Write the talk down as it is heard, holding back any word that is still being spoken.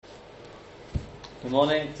Good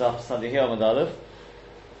morning, it's Daf Sunday here on Aleph.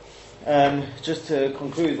 Just to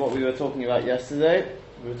conclude what we were talking about yesterday,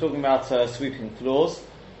 we were talking about sweeping floors,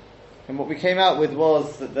 and what we came out with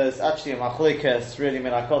was that there's actually a machlokes, really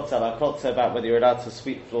min hakotza l'hakotza, about whether you're allowed to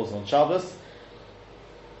sweep floors on Shabbos.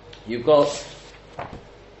 You've got,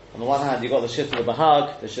 on the one hand, you've got the shit of the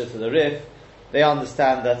Bahag, the shit of the Rif. They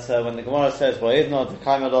understand that when the Gemara says va'idno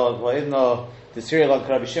d'kaimalog va'idno d'siriyalog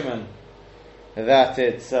Rabbi Shimon, that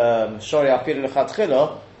it's shori afilu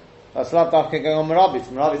lechatchila, that's not dafka going on Merabit.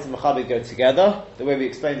 Merabit and Mechabit go together. The way we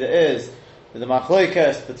explained it is that the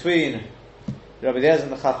machlokes between Rabbi Eliezer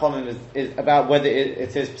and the Chachamim is about whether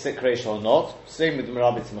it is Pesik Reish or not. Same with the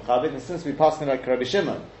Merabit and Mechabit. And since we passed like Rabbi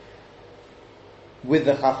Shimon with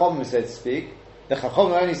the Chachamim, so to speak, the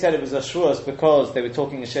Chachamim only said it was a shvuas because they were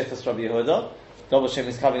talking a Shittas Rabbi Yehuda. Double Shem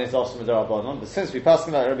is Kavin is also Midarabanon. But since we passed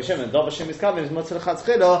like Rabbi Shimon, Double Shem is Kavin is Mutzah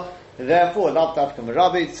Lechatchila. Therefore, Lav Dafka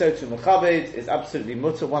Merabit, so too Mechabit is absolutely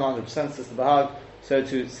mutter, 100% says the Bahag, so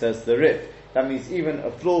too says the Rif. That means even a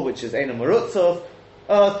floor which is Eina Marutzov,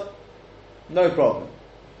 earth, no problem.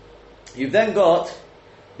 You've then got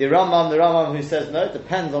the Rambam who says no, it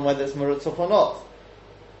depends on whether it's Marutzov or not.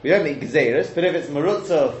 We don't need Gezeris, but if it's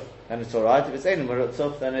Marutzov, then it's alright. If it's Eina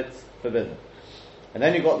Marutzov, then it's forbidden. And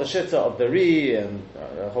then you've got the Shitta of the Ri and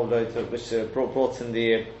a whole load of which brought in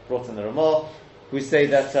the Ramah, who say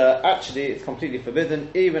that actually it's completely forbidden,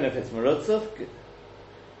 even if it's Marutzov.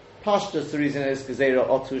 Pashtus, the reason is Gezerah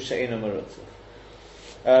Otu She'ena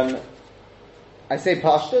Marutzov. I say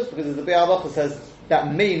Pashtus because the Be'er Halacha says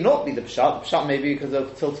that may not be the Pshat. The Pshat may be because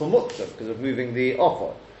of Tiltul Muktzah, because of moving the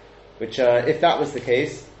offer. Which, if that was the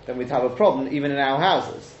case, then we'd have a problem even in our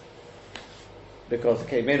houses. Because,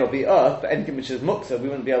 it may not be earth, but anything which is Muktzah, we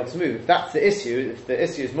wouldn't be able to move. If that's the issue, if the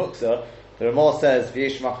issue is Muktzah, the Ramah says,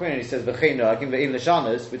 V'yesh machmin, and he says, V'cheino, Agim V'im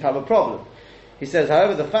L'shanas, we'd have a problem. He says,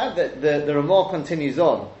 however, the fact that the Ramah continues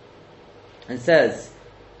on and says,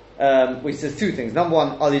 he says two things. Number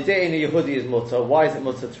one, Alidein Yehudi is mutter. Why is it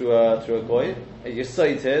mutter through a goy? You're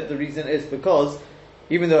saying here, the reason is because,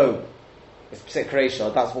 even though it's Pesik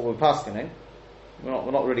Reisha, that's what we're paskening,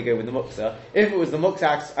 we're not really going with the Muktzah. If it was the Muktzah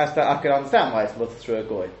aspect, I could understand why it's mutter through a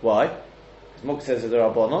goy. Why? Because Muktzah is a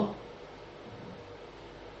Rabbanon.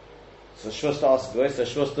 So Shvus to ask Goy, so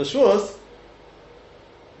Shvus to Shvus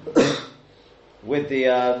with the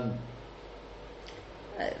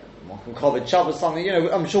Mokum Shabbos something,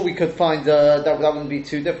 I'm sure we could find that wouldn't be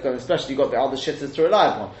too difficult, especially you've got the other shittas to rely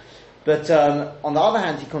upon. But on the other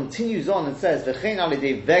hand, he continues on and says, V'chein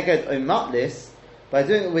alidei veged omatlis, by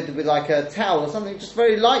doing it with like a towel or something, just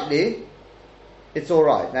very lightly, it's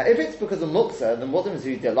alright. Now, if it's because of Muktzah, then what difference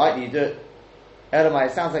do you do it lightly? You do it Elamai,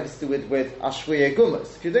 it sounds like it's to do with Ashwiya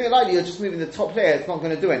Gumas. If you're doing it lightly, you're just moving the top layer, it's not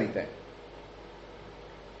going to do anything.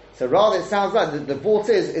 So rather, it sounds like the vort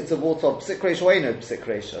it's a vort of Pesik Reish or no Pesik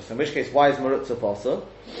Reish. So in which case, why is Marutzah also?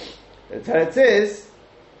 The teretz is,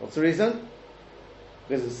 what's the reason?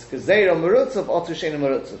 Because it's Gezerah Marutzah Otu She'ena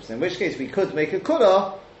Marutzah. So in which case, we could make a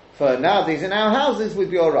kula for nowadays in our houses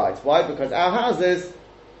would be alright. Why? Because our houses,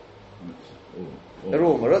 they're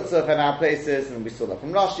all Marutzah in our places, and we saw that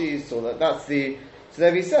from Rashi. So that's the. So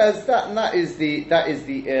there he says that is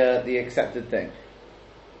the accepted thing.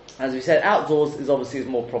 As we said, outdoors is obviously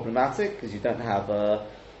more problematic because you don't have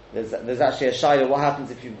there's actually a shayla. What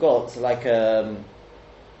happens if you've got you've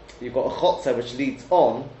got a chotzer which leads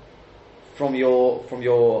on from your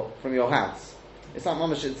house? It's not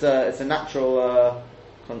mamish. It's a natural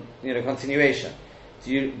continuation.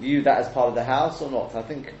 Do you view that as part of the house or not? I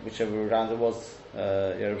think whichever round it was,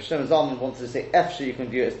 Rav Shlomo Zalman wanted to say Efshe you can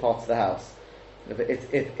view it as part of the house. If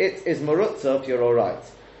it is Marutzah, you're alright.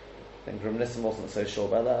 I think Rav Nissim wasn't so sure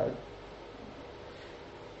about that.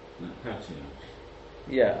 Patio.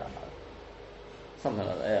 Yeah. Something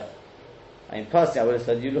like that, yeah. I mean, personally I would have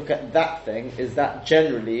said, you look at that thing, is that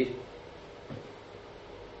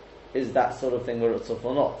sort of thing Marutzah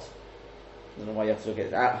or not? I don't know why you have to look at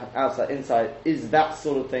it outside, inside. Is that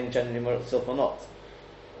sort of thing generally Marutzah or not?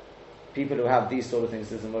 People who have these sort of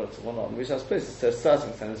things, is it Marutzah or not? Which I suppose to a certain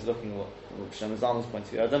extent is looking at what Shlomo Zalman's point of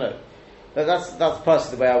view. I don't know. But that's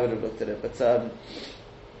personally the way I would have looked at it. But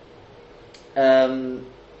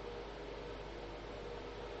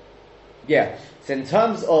yeah. So in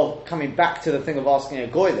terms of coming back to the thing of asking a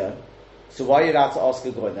goy then, so why are you allowed to ask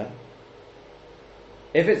a goy then?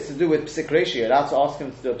 If it's to do with Pesik Reisha, you're allowed to ask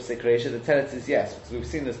him to do a Pesik Reisha. The teretz is yes, because we've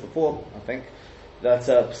seen this before, I think, that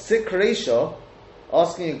Pesik Reisha,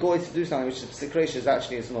 asking a goy to do something which is Pesik Reisha, is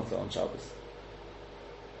actually a mutter on Shabbos.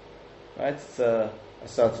 Right? It's a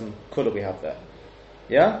certain kula we have there.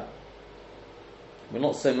 Yeah? We're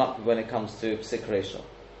not so much when it comes to Pesik Reisha.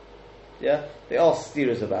 Yeah? They are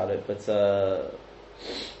steers about it, but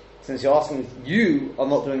since you're asking, you are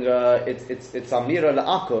not doing it's Amira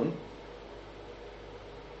La'akum.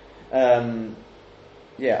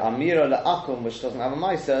 Amira La'akum, which doesn't have a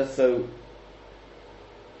Maisa, so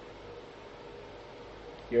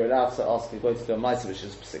you're allowed to ask going to do a Maisa, which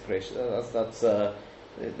is Pesik Reish.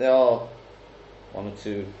 There are one or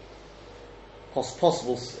two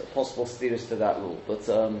possible steers to that rule, but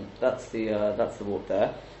that's the rule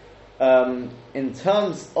there. In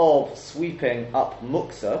terms of sweeping up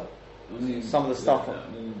muksa, some of the stuff.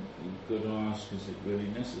 You've got to ask: is it really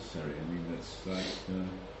necessary? I mean, that's like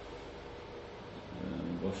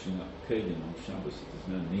washing up kelim on Shabbos. There's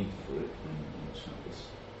no need for it on Shabbos.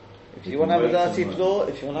 If you want to have a dirty floor,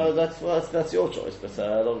 that's your choice. But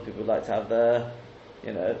a lot of people would like to have their,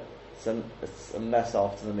 it's a mess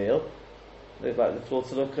after the meal. They'd like the floor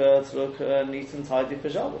to look neat and tidy for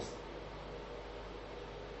Shabbos.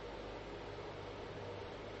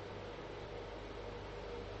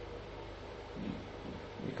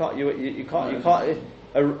 You can't.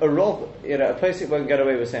 A rov, a person won't get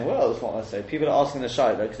away with saying, "Well, it's not necessary." People are asking the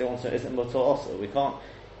shayla because they want to know, is it mutar also? We can't.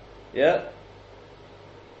 Yeah.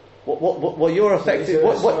 What you're effectively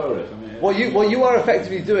what you are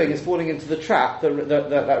effectively doing is falling into the trap that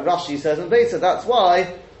Rashi says in Beisa. That's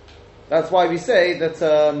why we say that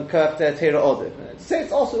kafter teira odiv. To say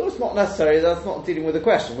it's also, it's not necessary. That's not dealing with the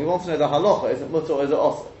question. We want to know the halacha: is it mutar or is it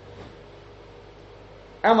also?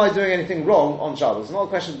 Am I doing anything wrong on Shabbos? It's not a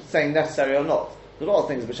question of saying necessary or not. There's a lot of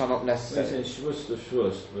things which are not necessary. They say shvus to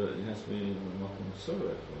shvus, but it has to be makom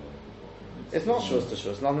sorek. It's not shvus to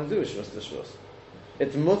shvus. Nothing to do with shvus to shvus.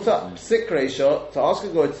 It's mutar psik reisha. To ask a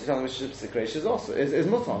goy to tell him which is psik reisha is also is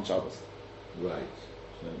mutar on Shabbos. Right.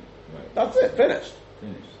 So, right. That's it. Finished.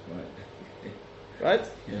 Right. Right.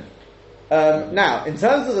 Yeah. Now, in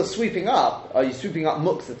terms of the sweeping up, are you sweeping up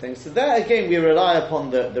muksa things? So there again, we rely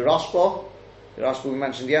upon the Rashba. The Rashba we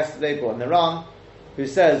mentioned yesterday, brought in the Ram, who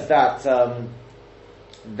says that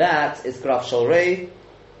that is Graf Shalrei.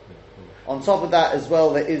 On top of that, as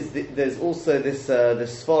well, there's also this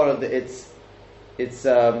svara that it's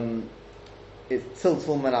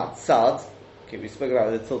tiltul menat tzad. Okay, we spoke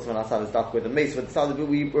about the tiltul menat tzad is dark with the mace with the tzad, but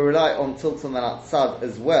we rely on tiltul menat tzad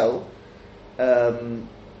as well. Was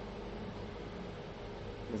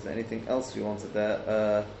there anything else we wanted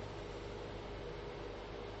there?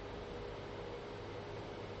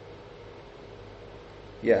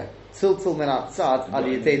 Yeah, tiltul menat tzad al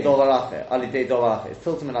yidei dovar acher. Al yidei dovar acher. It's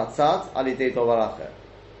tiltul menat tzad al yidei dovar acher,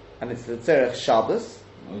 and it's the tzerech Shabbos.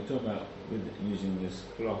 Are you talking about using this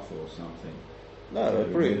cloth or something? No, a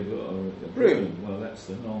broom. Or a broom. Well, that's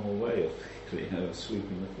the normal way of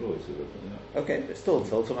sweeping the floor. Okay, but still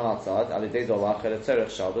tiltul menat tzad al yidei dovar acher, the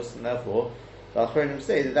tzerech Shabbos, and therefore the Achronim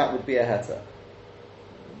say that would be a heter.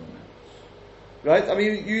 Right? I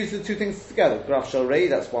mean, you use the two things together. Graf Shalrei,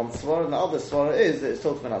 that's one svara, and the other svara is that it's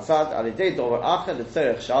tiltul menat tzad al yidei dovar acher, the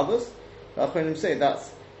tzerech Shabbos. The Achronim say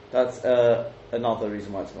that's another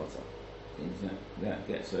reason why it's mutar. That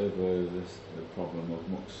gets over the problem of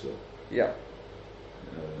muksa. Yeah.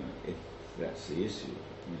 If that's the issue,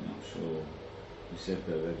 I'm not sure. You said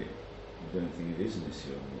already. I don't think it is an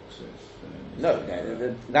issue of muksa.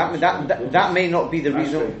 That may not be the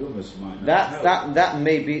reason.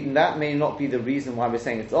 That may not be the reason why we're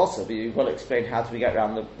saying it's also. But you've got to explain how do we get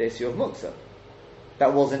around the issue of muksa.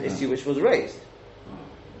 That was an issue which was raised.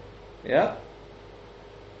 Yeah.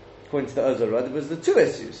 According to the Ozorah, there was the two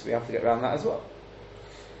issues. We have to get around that as well.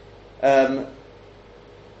 The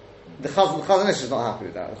Chazon Ish is not happy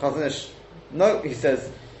with that. The Chazon Ish, no, he says,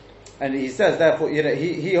 therefore,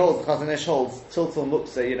 he holds, the Chazon Ish holds tiltul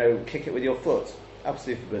muksa, kick it with your foot.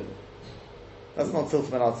 Absolutely forbidden. That's not tiltul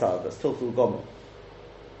menat tzad, that's tiltul gomel.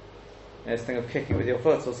 This thing of kicking with your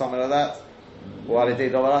foot or something like that. Or alidei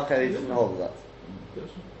dovar acher, he doesn't hold that.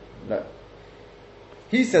 No.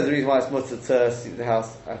 He says the reason why it's mutter to see the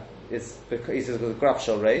house is because he says because of Graf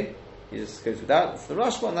Shalrei. He just goes with that. It's the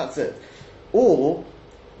Rashba and that's it. Or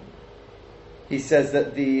he says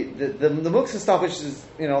that the muksa stuff which is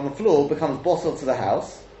on the floor becomes bottled to the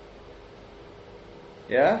house.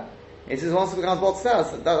 Yeah. He says once it becomes bottled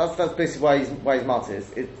to the house, that's basically why he's martyr.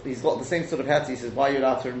 He's got the same sort of head. He says why are you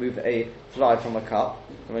allowed to remove a fly from a cup,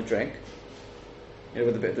 from a drink?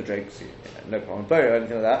 With a bit of the drink, so, no problem. Bury or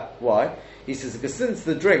anything like that. Why? He says because since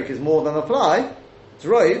the drink is more than the fly, it's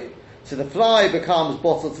roiv, so the fly becomes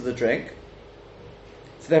bottled to the drink.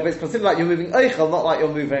 So therefore, it's considered like you're moving eichel, not like you're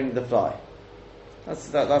moving the fly.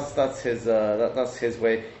 That's his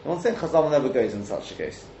way. In one sense, Chazal never goes in such a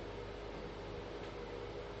case.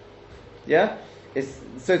 Yeah,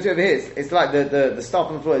 so over here, it's like the stuff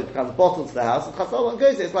on the floor becomes bottled to the house, and Chazal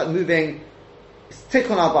goes. It's like moving. It's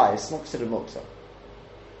tikkun abayis. It's not considered muksa.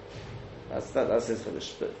 That's his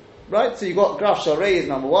chiddush. Right? So you got graf sharei is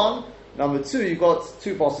number one. Number two, you got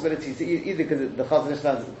two possibilities. Either because the Chazon Ish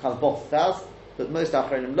learns it has both styles, but most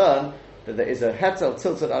Achronim learn that there is a heter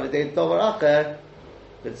tilted al yedei davar acher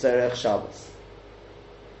b'tzerech Shabbos.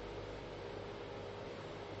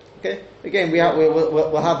 Okay. Again,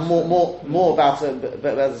 we'll have more about it,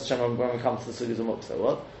 but when we come to the sugyas of muktzah.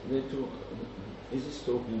 What? Is this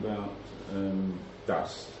talking about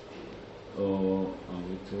dust, or are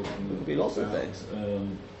we talking? It could be lots of things.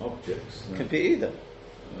 Objects. It could be either.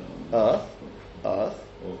 Earth, or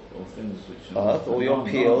things which are earth, or your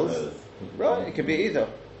peels. Right, it could be either.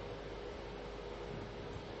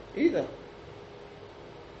 Either.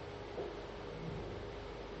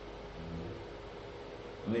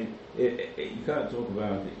 I mean, you can't talk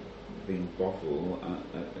about it being bottled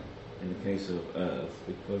in the case of earth,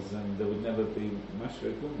 because then there would never be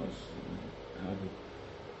mashra gumas.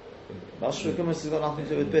 Mashra gumas has got nothing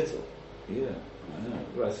to do with bittul. Yeah, I know.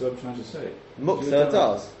 Right, so I'm trying to say. Muktzah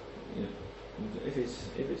does. Yeah. If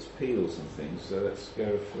it's peels and things, so let's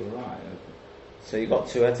go for a rye. So you've got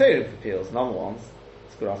two heterim for peels. Number one,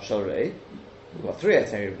 it's graf sharei. We've got three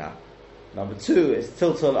heterim now. Number two is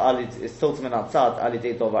tiltul min atzad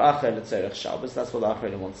alidei dovar acher l'tzerech Shabbos. That's what the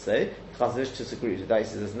Achronim want to say. Chazon Ish disagrees with that. He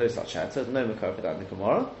says there's no such heter. There's no makar for that in the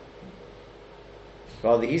Gemara.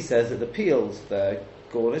 Rather, he says that the peels, they're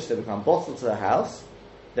gornish, they become bottled to the house.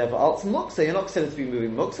 Therefore, alt muksa, you're not considered to be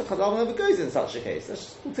moving muksa. Chazal never goes in such a case. That's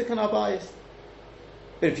just all tikkun abayis.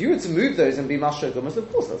 But if you were to move those and be mashra gumas, of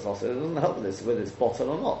course that's also, it doesn't help with this, whether it's bottled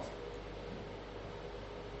or not.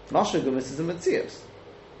 Mashra gumas is a metzius.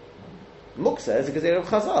 Muksa is a gezerah of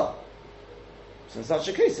Chazal. So in such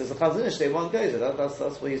a case, as a Chazon Ish, they won't go there. That's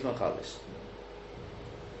what he's machalish.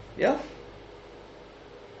 Yeah?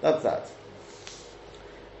 That's that.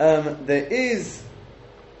 There is...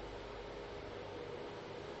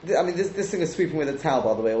 I mean, this thing of sweeping with a towel,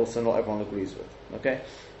 by the way, also not everyone agrees with. Okay?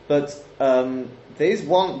 But there is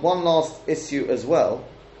one last issue as well.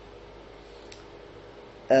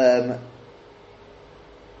 And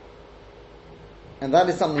that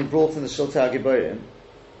is something brought in the Shiltei HaGiborim.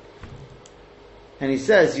 And he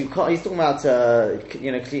says you can't. He's talking about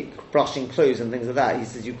brushing clothes and things like that. He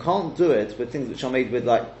says you can't do it with things which are made with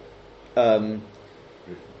like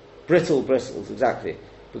brittle bristles, exactly,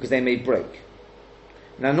 because they may break.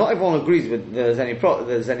 Now, not everyone agrees with there's any problem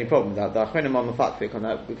with that. The Achronim are mafakfik on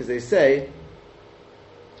that because they say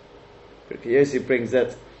Yosef brings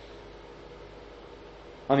that.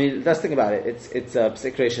 I mean, let's think about it. It's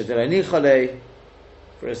psik reisha delay nichale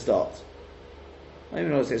for a start. I don't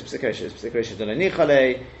even know what it's psik reisha. It's psik reisha delay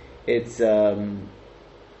nichale. It's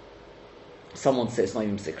someone says it's not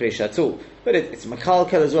even psik reisha at all, but it's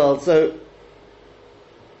makalkel as well. So.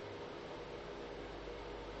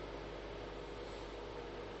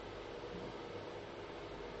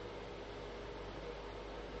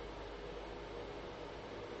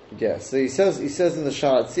 Yeah, so he says in the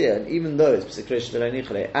Sharatzia, and even though it's psikrish delay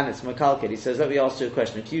and it's makalkid, he says, let me ask you a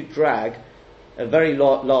question. If you drag a very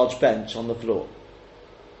large bench on the floor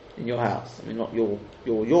in your house, I mean not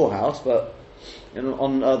your house, but on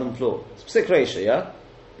an earthen floor, it's psikrish, yeah?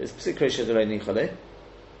 It's psikrish delay.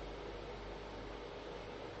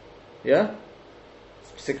 Yeah?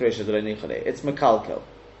 It's psikrish delay. It's makalkel.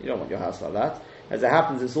 You don't want your house like that. As it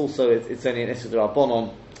happens, it's also it's only an issue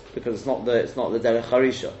d'Rabbanon because it's not the derech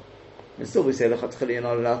harisha. And still we say lechatchila you're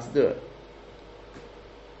not allowed to do it.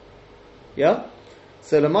 Yeah.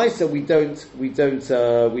 So the Maisa we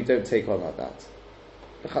don't take on like that.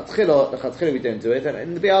 Lechatchila we don't do it. And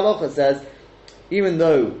in the Biur Halacha says even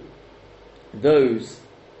though those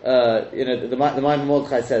the Maimon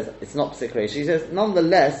Mordechai says it's not psik reisha. He says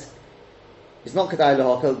nonetheless it's not kedai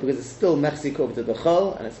lehakel because it's still mechsi kov to the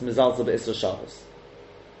chol and it's mizal to the Isra Shabbos.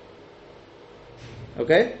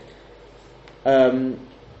 Okay?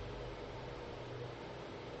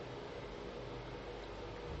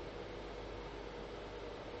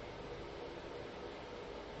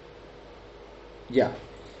 Yeah.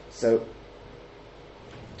 So,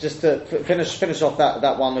 just to finish off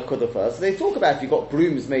that one Nakuda first. So they talk about if you've got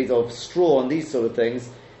brooms made of straw and these sort of things,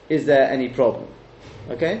 is there any problem?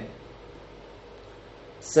 Okay?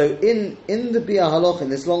 So in the Biur Halacha, in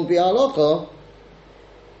this long Biur Halacha,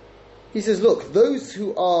 he says, look, those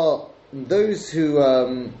who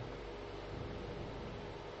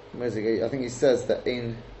where's it? I think he says that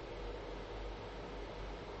in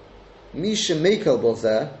Misha Mekel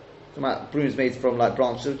Bozer, brooms made from like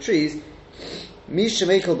branches of trees, Misha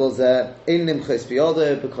Mekel Bozer in Nimches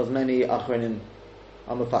Biyado, because many Achronim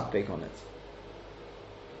are mafakbek on it.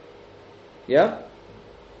 Yeah?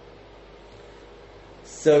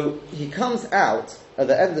 So he comes out at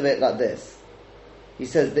the end of it like this. He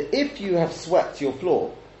says that if you have swept your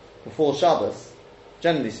floor before Shabbos,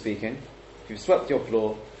 generally speaking, if you've swept your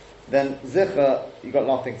floor, then Zicha, you've got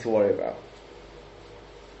nothing to worry about.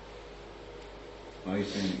 Are you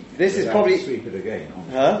saying this is probably to sweep it again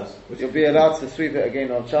on Shabbos? You'll be allowed to sweep it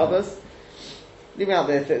again on Shabbos. Leaving out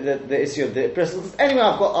the issue of the bristles. Anyway,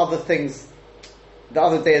 I've got other things, the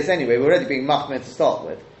other days anyway. We're already being machmir to start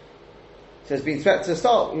with. So it's been swept to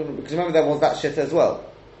start, because remember there was that shit as well.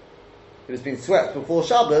 If it's been swept before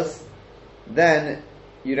Shabbos, then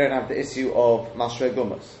you don't have the issue of mashre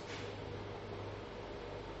gumas.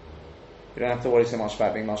 You don't have to worry so much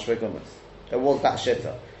about being mashre gumas. There was that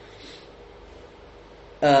shitta.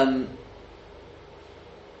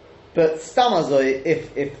 But stamazoi,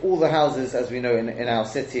 if all the houses, as we know in our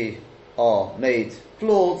city, are made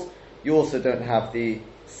floored, you also don't have the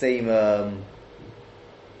same.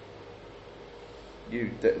 You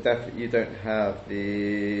don't have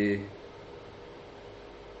the.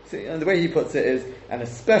 See, and the way he puts it is, and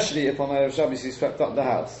especially if on Erev Shabbos you swept up the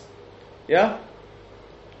house. Yeah?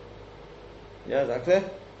 Yeah, is that clear?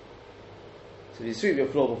 So if you sweep your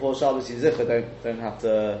floor before Shabbos, you zicha, don't have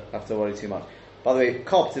to worry too much. By the way,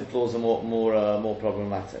 carpeted floors are more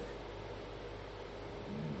problematic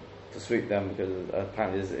to sweep them, because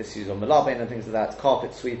apparently there's issues on Malabin and things like that.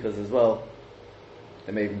 Carpet sweepers as well.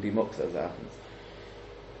 There may even be muks as that happens.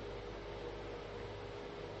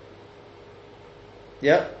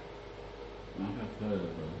 Yeah. I have heard of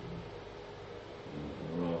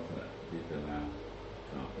a role that did allow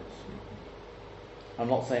carpet sweeping. I'm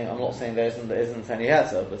not saying there isn't any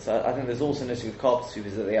heter, but I think there's also an issue with carpet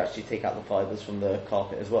sweepers that they actually take out the fibres from the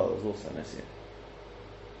carpet as well. There's also an issue.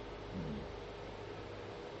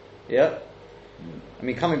 Yeah? I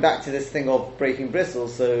mean, coming back to this thing of breaking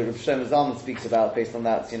bristles, so Rav Shlomo Zalman speaks about, based on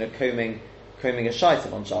that, combing a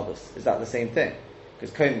shaitim on Shabbos. Is that the same thing?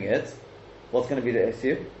 Because combing it, what's going to be the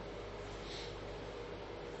issue?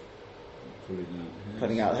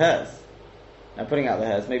 Putting out hairs. And putting out the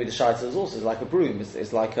hairs, maybe the shaitim is also like a broom.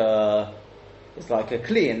 It's like a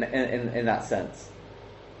kli in that sense.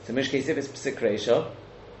 So in which case, if it's psik reisha,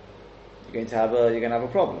 you're going to have a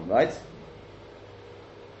problem, right?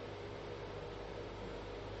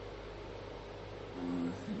 I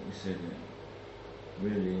think we said it.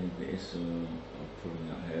 Really, the issue of pulling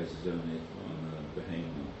out hairs is only on a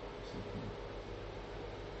behemoth.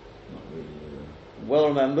 Not really. Well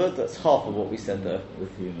remembered. That's half of what we said there.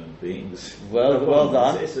 With human beings. Well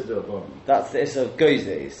done. It's a dobon. That's the issue of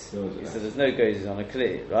gozes. So there's no gozes on a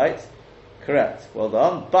kli, right? Correct. Well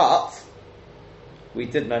done. But we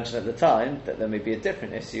did mention at the time that there may be a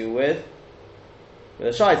different issue with a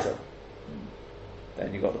shaita.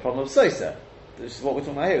 Then you've got the problem of sosa. This is what we're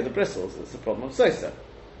talking about here with the bristles. It's the problem of sosa.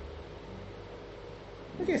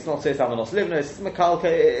 Okay, it's not sosa amanos livnos, it's makalka,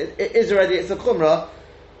 it is already, it's a chumrah.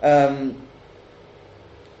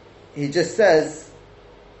 He just says,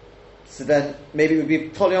 so then maybe it would be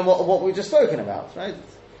totally on what we've just spoken about, right?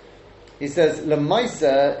 He says,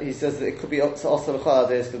 Lemaisa, he says that it could be also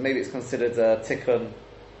l'chadis, because maybe it's considered a tikkun,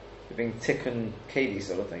 being tikkun kedi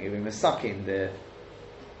sort of thing, you're being misakin there.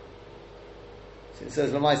 So it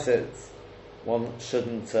says, Lemaisa, one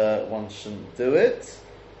shouldn't do it.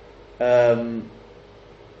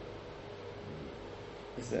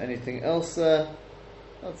 Is there anything else there?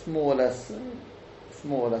 That's more or less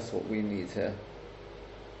what we need here.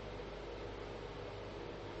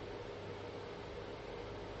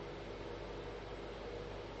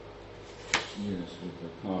 Yes, with the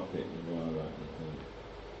carpet, you are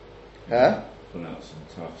right. Pull out some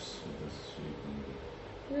tufts with the sweeping.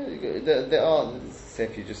 Yeah, there are. Say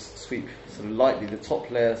if you just sweep sort of lightly the top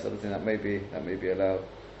layer, sort of thing, that may be allowed.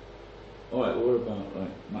 All right. What about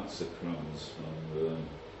like matzah crumbs from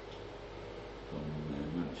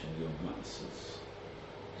matching your matzahs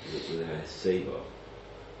with a saber?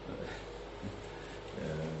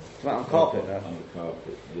 On carpet, on the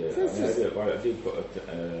carpet, yeah. I do put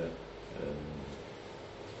a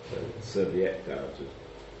serviette down to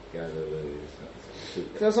gather those.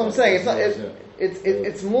 That's what I'm saying.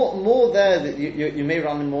 It's more there that you may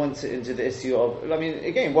run more into the issue of. I mean,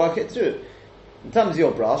 again, work it through. In terms of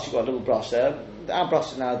your brush, you've got a little brush there. Our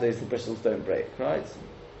brushes nowadays, the bristles don't break, right?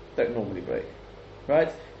 Don't normally break,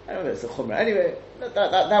 right? I know that's a chumrah. Anyway,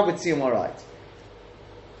 that would seem all right.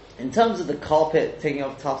 In terms of the carpet taking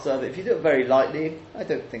off tufts of it, if you do it very lightly, I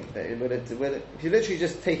don't think that it will. If you're literally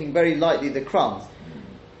just taking very lightly the crumbs,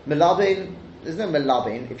 melabin, there's no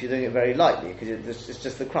melabin if you're doing it very lightly, because it's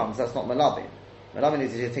just the crumbs. That's not melabin. Melabin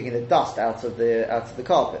is if you're taking the dust out of the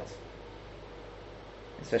carpet,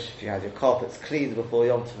 especially if you had your carpets cleaned before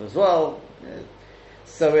Yom Tov as well.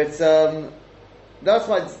 So it's that's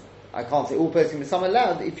why I can't say all posing, but some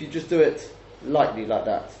allowed if you just do it lightly like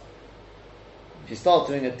that. If you start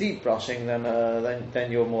doing a deep brushing,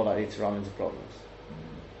 then you're more likely to run into problems.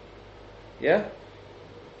 Yeah.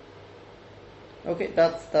 Okay,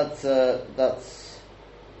 that's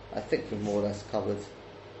I think we're more or less covered.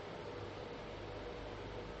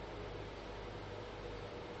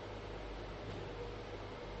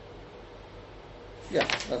 Yeah,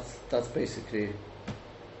 that's basically.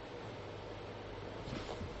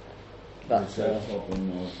 That's a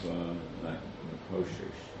problem of like the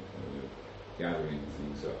process, gathering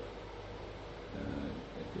things up.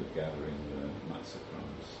 If you're gathering the matzah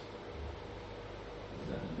crumbs, is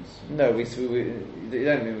that an issue? No, you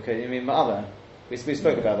don't mean okay. You mean ma'amah? We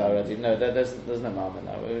spoke about that already. No, there's no ma'amah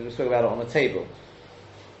now. We spoke about it on the table.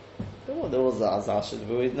 There was that azasha,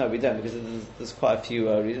 but we don't, because there's quite a few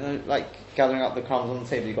reasons. Like gathering up the crumbs on the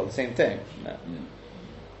table, you've got the same thing. No. Yeah.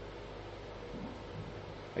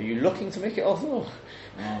 Are you looking to make it also? Oh,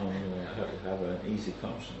 I have an easy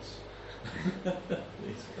conscience.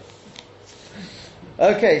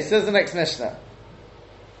 Okay, says the next Mishnah.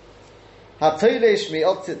 Hatolesh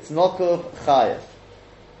mi'otzit nokov chayev.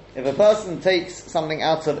 If a person takes something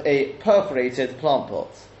out of a perforated plant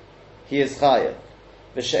pot, he is chayev.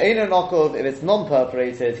 V'she'enu nokov, if it's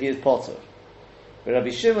non-perforated, he is potter.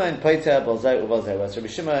 Rabbi Shimon poter b'zeh u'b'zeh. Whereas Rabbi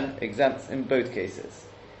Shimon exempts in both cases.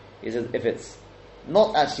 He says if it's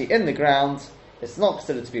not actually in the ground, it's not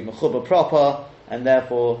considered to be mechuba proper, and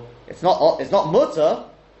therefore it's not mutter,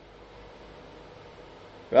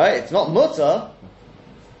 right? It's not mutter,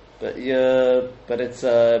 but it's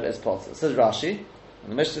potter. Says Rashi,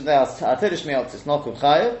 and the Mishnah there, "Atirish me'ot is not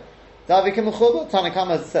chayev." Davi mechuba.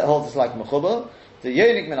 Tanakama holds it like mechuba. The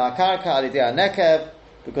yonik min akarka alidei nekev,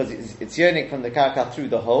 because it's yonik from the karka through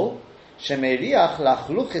the hole. Shemeriach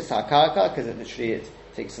lachluchis hakarka, because it literally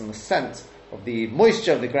takes on the scent of the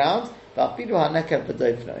moisture of the ground.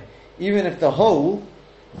 Even if the hole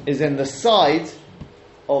is in the side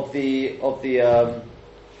of the plant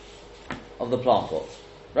pot,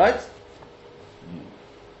 right?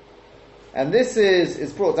 And this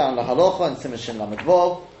is brought down the halacha in Siman Shin Lamed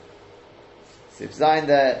Vav. Sif Zayin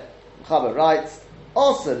there. Chaber writes,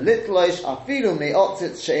 also litloish afilu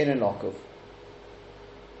me'otzitz she'enu nokov.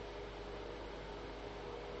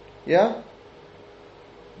 Yeah.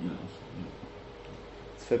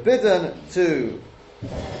 It's forbidden to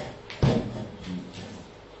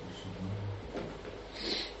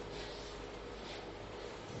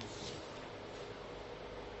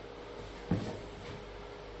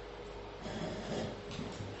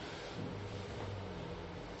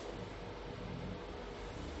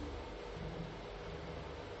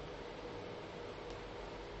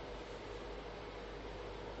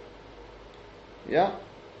yeah.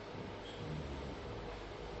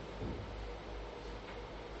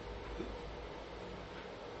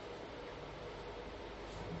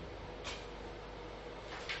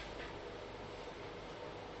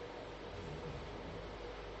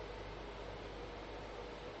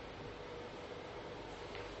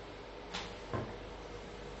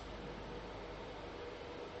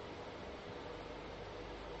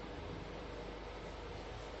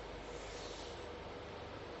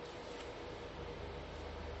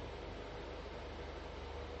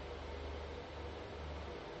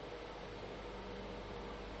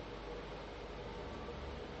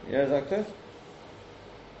 Yeah, is that clear?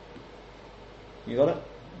 You got it?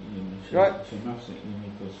 Right?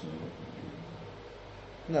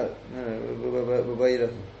 No, where are you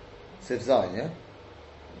looking? Sif Zayin, yeah?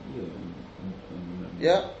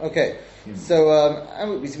 Yeah? Okay. So,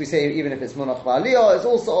 and we say even if it's Munach Ba'aliyah, it's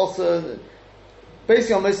also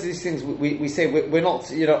basically on most of these things we say we're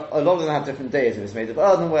not, a lot of them have different days. If it's made of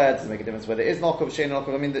earthenware, it doesn't make a difference whether it is Nokov, Shein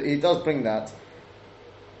Nokov. I mean, he does bring that.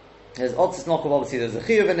 There's Otzis Nokov, obviously there's a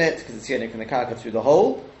chiyuv in it, because it's yenik from the karka through the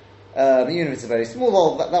hole. Even if it's a very small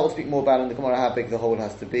hole, that will speak more about in the Gemara how big the hole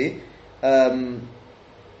has to be.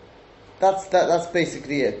 That's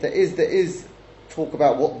basically it. There is talk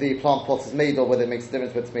about what the plant pot is made of, whether it makes a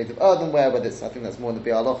difference whether it's made of earthenware, whether it's, I think that's more in the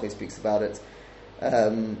Bialoch, he speaks about it. I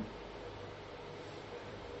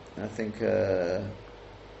think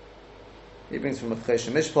he brings from a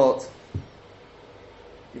Cheshem Mishpot.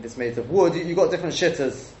 If it's made of wood, you've got different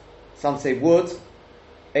shittas. Some say wood,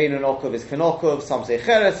 Ein and Okov is Kanokov, some say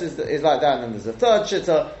Cheres is like that, and then there's a third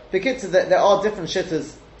shitta. Because there are different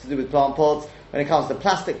shittas to do with plant pots. When it comes to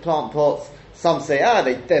plastic plant pots, some say,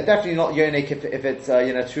 they're definitely not yonik if it's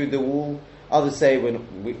through the wall. Others say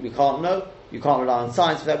we can't know. You can't rely on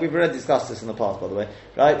science for that. We've already discussed this in the past, by the way,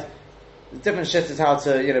 right? There's different shittas how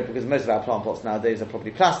to, because most of our plant pots nowadays are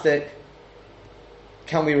probably plastic.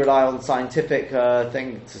 can we rely on scientific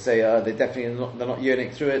thing to say they're not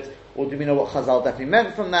yearning through it, or do we know what Chazal definitely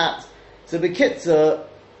meant from that? So B'kitzur,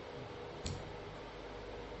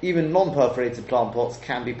 even non-perforated plant pots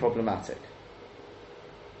can be problematic.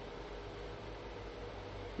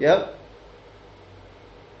 Yep.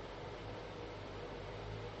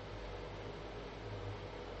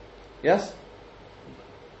 Yes?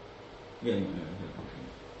 Yeah.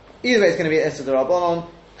 Either way, it's going to be Issa D'Rabbanan,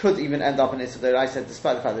 could even end up in Issa D'Oraisa,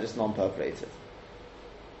 despite the fact that it's non-perforated.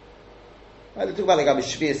 Right, we talk about Gabi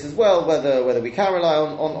Shvius as well, whether we can rely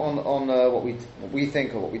on what we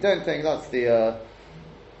think or what we don't think. That's the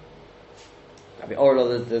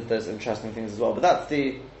Orla. There's interesting things as well, but that's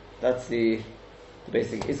the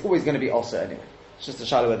basic. It's always going to be Osa anyway. It's just a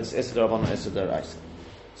shadow whether it's Issa D'Rabbanan or Issa D'Oraisa.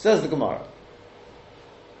 Says the Gemara.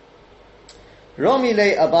 Rami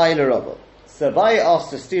le Abai le Rabba. So Abai asked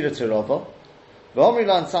to steer to Rabba. V'omri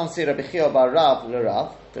lan sansi Rabbi Chia bar Rav le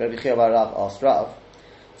Rav. Rabbi Chia bar Rav asked Rav.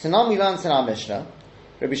 Tanam Milan Tanam Mishnah.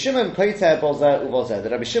 Rabbi Shimon Poiter Bozer Uvozer. The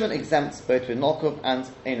Rabbi Shimon exempts both with Nokov and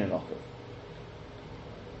Eino Nokov.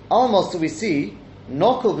 Almost we see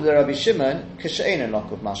Nokov the Rabbi Shimon Kisheino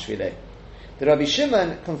Nokov Mashvile. The Rabbi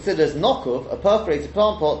Shimon considers Nokov, a perforated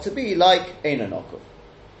plant pot, to be like Eino Nokov.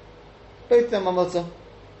 Both of them are mutter.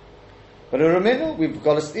 But in Raminu, we've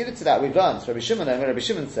got to steer it to that. We've learned. Rabbi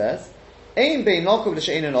Shimon says, Ein bein Nokov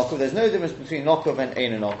l'she'eino Nokov. There's no difference between Nokov and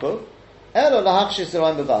Eino Nokov. Elo lahachshir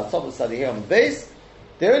zeroim b'vad. Top of the study here on the base.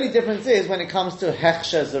 The only difference is when it comes to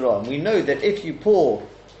hechsher zeroim. We know that if you pour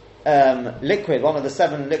liquid, one of the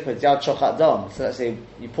 7 liquids, yad shochat dam, so let's say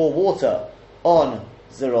you pour water on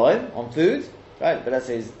zeroim, on food, right? But let's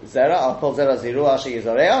say zera, I'll call zera ziru ashi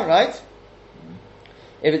yizoreya, right?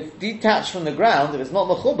 If it's detached from the ground, if it's not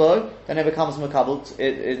mechubar, then it becomes mekabel.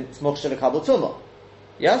 It's mokshe lekabel tumah.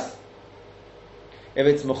 Yes. If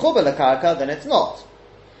it's mechubar lekarka, then it's not. So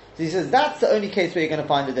he says that's the only case where you're going to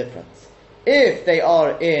find the difference. If they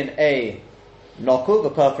are in a nokuv,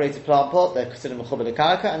 a perforated plant pot, they're considered mechubar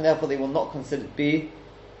lekarka, and therefore they will not considered be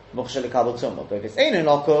mokshe lekabel tumah. But if it's ein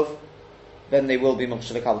nokuv, then they will be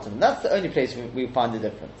mokshe lekabel tumah. That's the only place we find the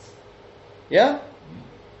difference. Yeah.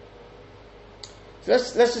 So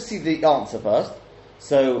let's just see the answer first.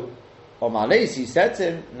 So Omar Leisi said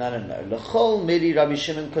to him, no. L'chol miri Rabbi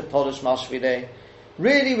Shimon katolish mashvidei.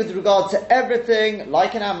 Really, with regard to everything,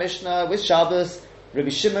 like in our Mishnah with Shabbos, Rabbi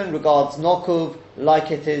Shimon regards Nokuv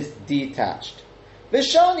like it is detached.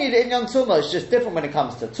 V'shani l'inyan tumah is just different when it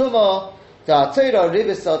comes to tumah. Ta'atayra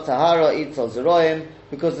ribisa tahara itzol zeroim,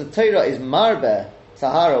 because the Torah is marbe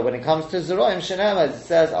tahara when it comes to zeroim. Shenem, as it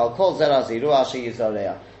says, I'll call zera ziru ashi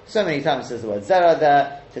yizareya. So many times it says the word zera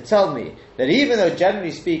there to tell me that even though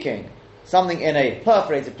generally speaking something in a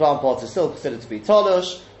perforated plant pot is still considered to be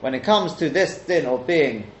tolush, when it comes to this din of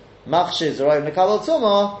being machshiz or nekabel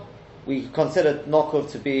tumah, we consider nokov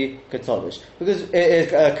to be ketolish because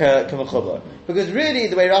because really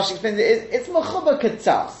the way Rashi explains it is it's mechubar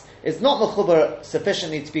ketzas. It's not mechubar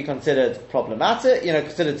sufficiently to be considered problematic.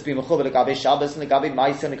 Considered to be mechubar legabe Shabbos and legabe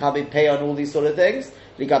Ma'aser and legabe Pei and all these sort of things,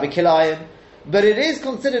 legabe kilayim. But it is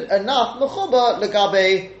considered enough mechubar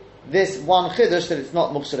legabe this one chiddush that it's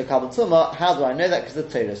not mukshar lekabel tumah. How do I know that? Because the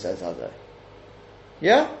Torah says how do.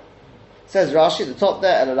 Yeah? Says Rashi at the top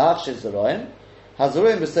there, el lahachshir zeroim.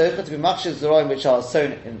 Hazorim b'seicha to be machshir zeroim which are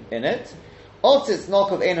sewn in it. Otis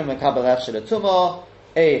nokov enum mekabel hechshir letumah.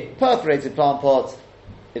 A perforated plant pot,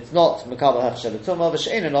 it's not mekabel hechshir letumah.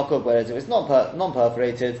 V'she'enu nokov, whereas if it's not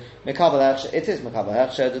non-perforated, mekabel hechshir, it is mekabel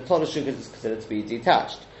hechshir. The Torah shukah is considered to be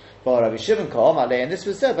detached. But Rabbi Shimon called Malay, and this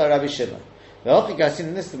was said by Rabbi Shimon. The Hochi guys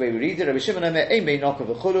seen this is the way we read it. Rabbi Shimon ein bein nokov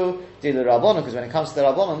v'chulu deal Rabbanon, because when it comes to the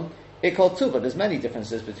Rabbanon, it called two, but there's many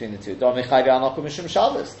differences between the two. Don't mechayv anokov mishum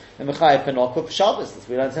Shabbos, and mechayv penokov Shabbos. That's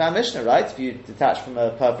we learned in our Mishnah, right? If you detach from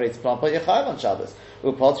a perforated plant pot, you're chayav on Shabbos.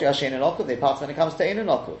 Upotri ashen anokov, they pass when it comes to ein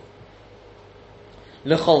anokov.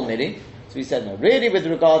 Lechol mili. So we said no. Really, with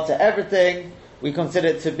regard to everything, we consider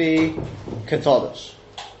it to be ketolish.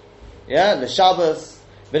 Yeah, the Shabbos.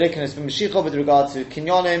 V'lekenes b'mashicha with regard to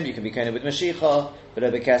kinyonim, you can be kohen with mashicha, but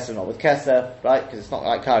over kesef, not with kesef, right? Because it's not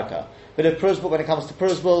like karka. But if prusbul, when it comes to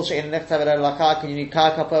prusbul, she'en neftav el lakar, you need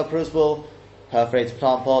karka per prusbul, perforated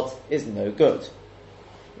plant pot is no good,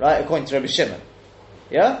 right? According to Rabbi Shimon,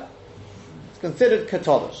 yeah, it's considered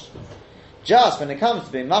ketolish. Just when it comes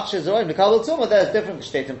to being machshir zorim nekabel tumah, there's different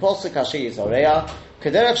state in posuk kashi yizoreya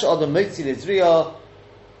kederech she'adam mitzi lizriya.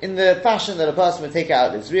 In the fashion that a person would take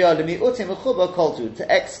out this riyah lemi'utim mechubar koltu, to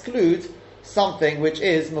exclude something which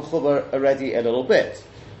is mechubar already a little bit.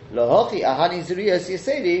 Lohochi ahani zuriyas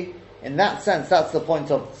yisedi. In that sense, that's the point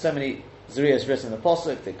of so many zuriyas written in the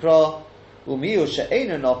posuk. Tikra Umiyu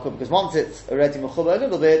she'einu nokum, because once it's already mechubar a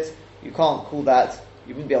little bit, you can't call that,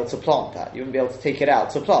 you wouldn't be able to plant that. You wouldn't be able to take it out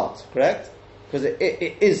to plant, correct? Because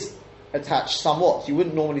it is attached somewhat. You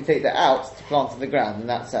wouldn't normally take that out to plant in the ground in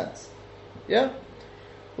that sense. Yeah?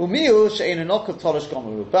 Umiyu she'einu nokum tolish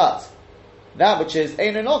gomeru. But that which is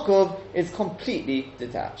einu nokum is completely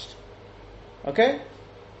detached. Okay?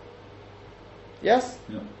 Yes?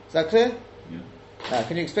 Yeah. Is that clear? Yeah. Now,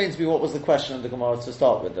 can you explain to me what was the question of the Gemara to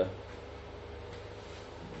start with, though?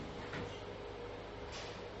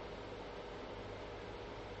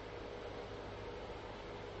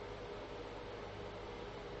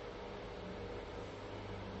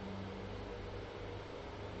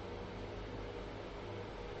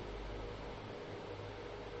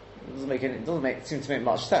 It doesn't seem to make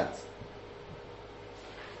much sense.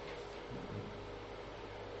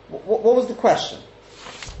 What was the question?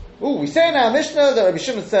 We say in our Mishnah that Rabbi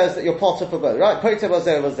Shimon says that you're potter for both, right? Poter was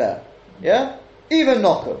there. Yeah? Even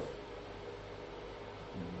Nokov.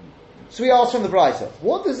 So we ask from the Brisa,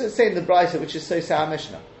 what does it say in the Brisa which is so say our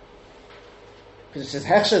Mishnah? Because it says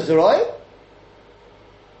Hechsher Zeroy?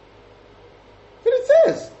 But it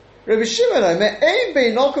says Rabbi Shimon Ein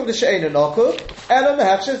Bein Nokov L'She'ein Nokov Ela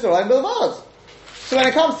L'Hechsher Zeroy Bilvad. So when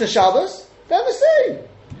it comes to Shabbos, they're the same.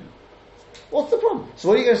 What's the problem? So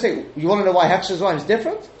what are you going to say? You want to know why Hechsher Zeroy is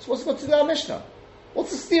different? So what's it got to do with our Mishnah?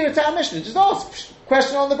 What's the steer to our Mishnah? Just ask.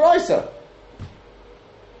 Question on the Brisa.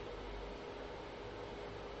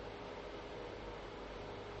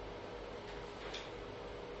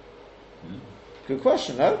 Good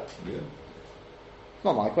question, no? Yeah.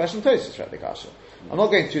 Not my question, Tosfos read the kasha. I'm not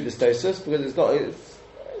going through this Tosfos because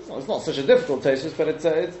it's not such a difficult Tosfos, but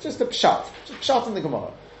it's just a pshat in the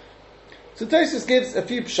Gemara. So Tosfos gives a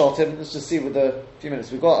few pshatim. Let's just see with the few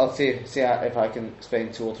minutes we've got. I'll see if I can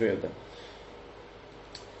explain 2 or 3 of them.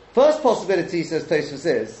 First possibility, says Tosfos,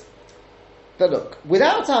 is that look,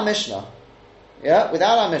 without our Mishnah,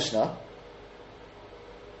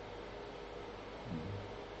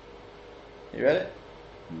 you read it?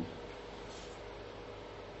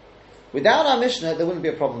 Without our Mishnah, there wouldn't be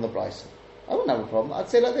a problem in the Brisa. I wouldn't have a problem. I'd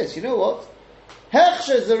say like this. You know what?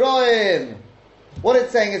 Hechsher Zeroim. What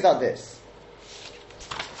it's saying is like this.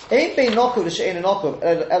 Ain't bein nokov l'she'ein nokov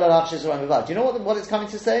ela hechsher zeroim bilvad. Do you know what it's coming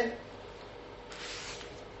to say?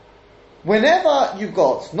 Whenever you've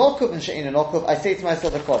got nokov and she'ein nokov, I say to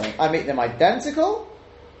myself the following: I make them identical,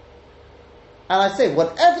 and I say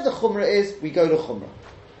whatever the chumrah is, we go to chumrah.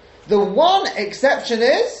 The one exception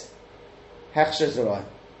is Hechsher Zeroim.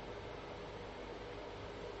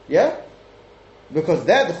 Yeah? Because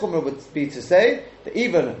there the Chumrah would be to say that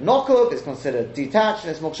even Nokov is considered detached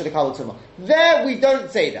and it's Moksha Lekabel Tumah. There we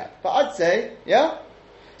don't say that. But I'd say, yeah?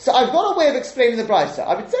 So I've got a way of explaining the Brisa.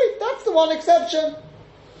 I would say that's the one exception.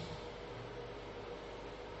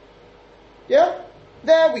 Yeah?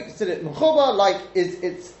 There we consider it Mechuba like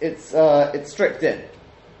it's strict in.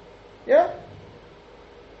 Yeah?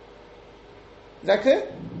 Is that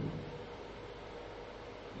clear?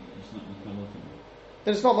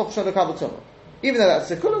 Then it's not Moksha Lekabel Tumah. Even though that's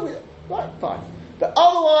Sekula, right, fine. But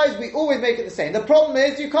otherwise, we always make it the same. The problem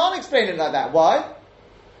is, you can't explain it like that. Why?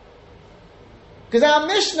 Because our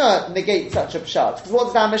Mishnah negates such a pshat. Because what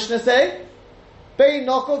does our Mishnah say? Bein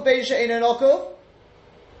nokov, bein she'ein nokov.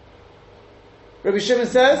 Rabbi Shimon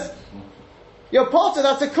says, you're potter,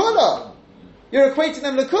 that's a kula. You're equating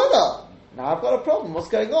them to kula. Now I've got a problem. What's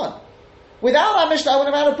going on? Without our Mishnah, I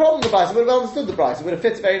wouldn't have had a problem with the price. I would have understood the price. It would have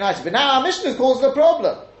fit very nicely. But now our Mishnah has caused a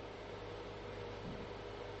problem.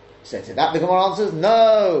 So to that the Gemara answers,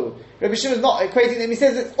 no. Rabbi Shimon is not equating them. He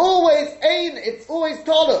says it's always ein, it's always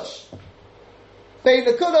tolush. Bein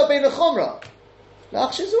l'kudah, bein l'chumrah. The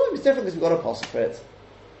Hechsher Zeroim is different because we've got a posuk for it.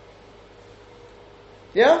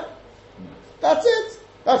 Yeah? That's it.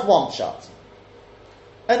 That's one shot.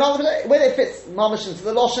 Another, whether it fits mamash into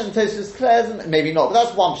the Loshen, Tosfos Clares, and maybe not, but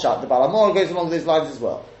that's one shot. The Balamor goes along those lines as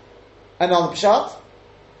well. Another shot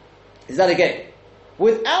is that again.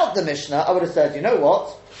 Without the Mishnah, I would have said, you know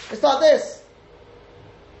what? It's like this.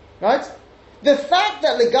 Right? The fact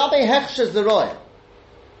that Legabe Hechsher Zeroim,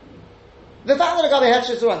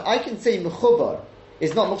 I can say Mechubar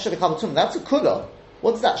is not Moksha Lekabel Tumah. That's a Kula.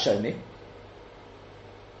 What does that show me?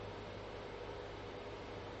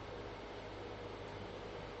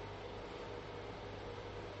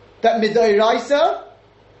 That Midoraisa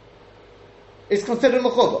is considered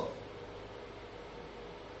Mechubar.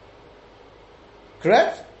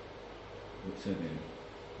 Correct?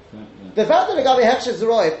 The fact that Legabe Hechsher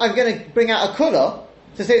Zeroim, I'm going to bring out a Kula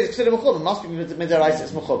to say it's considered Mechubar, must be Midoraisa,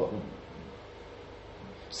 it's Mechubar.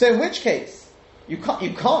 So in which case, You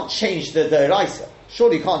can't change the deraisa.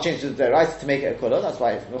 Surely you can't change the deraisa to make it a kula. That's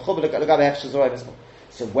why it's mechuba l'gabe hechsher zoraim.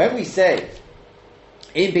 So when we say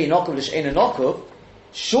in be nokuv l'she'ena nokuv,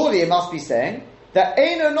 surely it must be saying that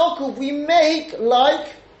ena nokuv we make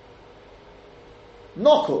like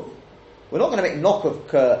nokuv. We're not going to make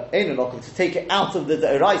nokuv ena nokuv to take it out of the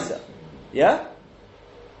deraisa. Yeah.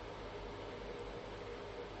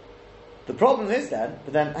 The problem is then,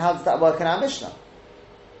 but then how does that work in our Mishnah?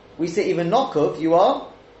 We say even nokuv, you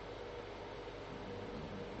are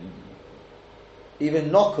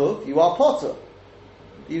potter.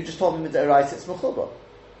 You just told me with the Erais it's mechuba.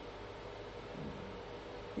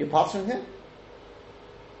 You're pottering him?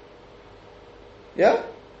 Yeah?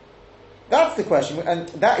 That's the question. And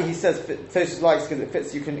that he says Tosfos likes because it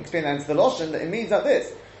fits, you can explain that into the Lashon, that it means like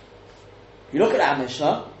this. If you look at our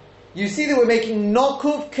Mishnah, you see that we're making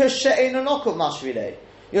nokuv kashe'en or nokuv mashvilei.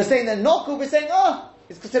 You're saying that nokuv, we're saying,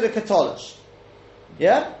 it's considered katolish.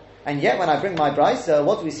 Yeah? And yet when I bring my brisa,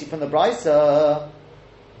 what do we see from the brisa?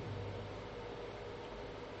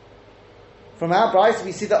 From our brisa,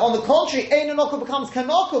 we see that on the contrary, ein nokuv becomes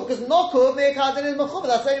kanokub, because nokuv me'ekadin is mechuba.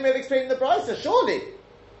 That's the only way of explaining the brisa, surely.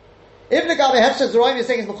 If the gabe hefsher zeroim you're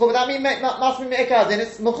saying it's mechuba, that means must be me'ekadin,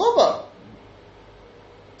 it's mechuba.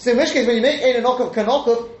 So in which case, when you make ein nokuv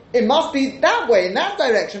kanokub, it must be that way, in that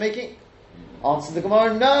direction, making... Answer the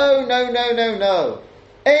Gemara, no.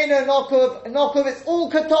 Eina Nokov, it's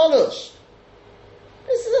all Katolush.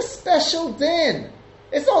 This is a special din.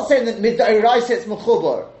 It's not saying that Mid'Oraisa it's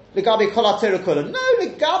Mechubar. Legabi Kol HaTorah. No,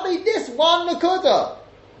 Legabi this one Nakuda.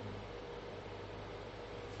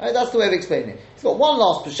 Right, that's the way of explaining it. He's got one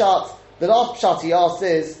last Peshat. The last Peshat he asks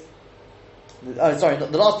is... the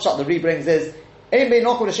last Peshat that he brings is Ein Bein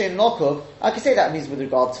Nokov L'Shein Nokov. I can say that means with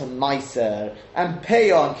regard to Meiser and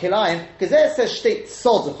Peah and Kilayim, because there says Shteit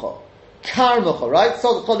Sodecha. Karmecha, right?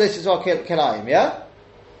 Sodecha lishes are Kilayim, yeah?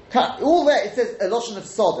 All there it says a lotion of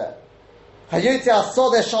Sodeh. Hayotzeh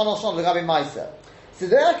Sodeh Shon Shon L'Gabi Meiser. So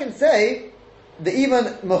there I can say that even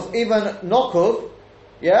Nokov,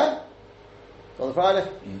 yeah? So the Friday?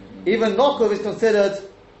 Even Nokov is considered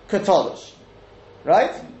Katolish.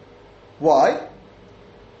 Right? Why?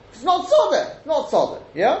 It's not Sodeh,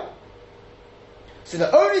 yeah? So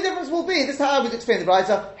the only difference will be, this is how I would explain the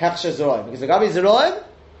Braita, Hechsher Zeroim. Because the Gabi Zeroim,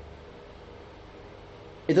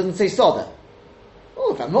 it doesn't say Sodeh.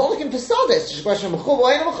 Oh, if I'm not looking for Sodeh, it's just a question of Mechuba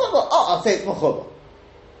or Ein Mechuba. I'll say it's Mechuba.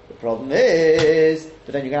 The problem is,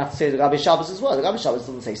 but then you're going to have to say the Gabi Shabbos as well. The Gabi Shabbos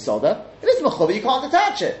doesn't say Sodeh. It is Mechuba, you can't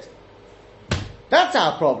detach it. That's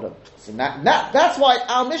our problem. So that's why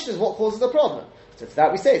our Mishnah is what causes the problem. So for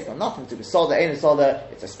that we say it's got nothing to do with Sodeh, Ein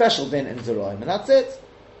Sodeh, it's a special din in Zeroim, and that's it.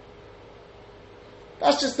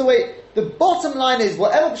 That's just the way. The bottom line is,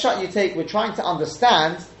 whatever pshat you take, we're trying to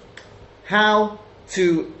understand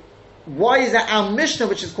why is that our Mishnah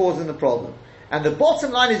which is causing the problem. And the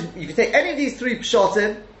bottom line is, you can take any of these three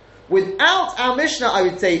pshatim, without our Mishnah, I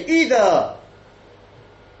would say either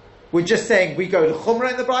we're just saying we go to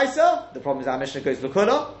Chumrah in the Brisa, the problem is our Mishnah goes to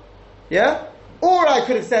Kula, yeah? Or I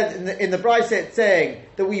could have said in the Brisa it's saying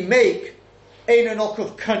that we make Eino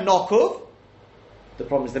Nokov Kanokov. The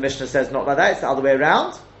problem is the Mishnah says not like that, it's the other way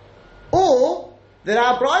around. Or that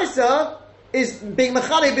our Brisa is being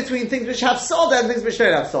mechane between things which have Sodeh and things which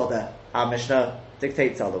don't have Sodeh. Our Mishnah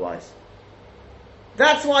dictates otherwise.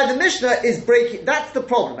 That's why the Mishnah is breaking, that's the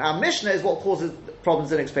problem. Our Mishnah is what causes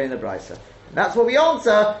problems in explaining the Brisa. And that's what we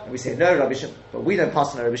answer, and we say, no, Rabbi Shimon, but we don't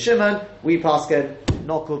pass on Rabbi Shimon, we pass on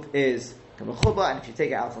Nokov is Kamechuba, and if you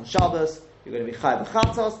take it out on Shabbos, you're going to be Chai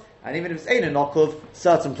B'chatos, and even if it's Ein Nokov,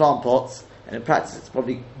 certain plant pots, and in practice it's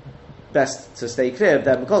probably best to stay clear of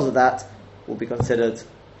them because of that, will be considered,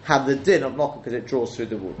 have the din of Nokov because it draws through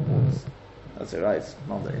the walls. That's it, right? It's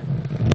not there.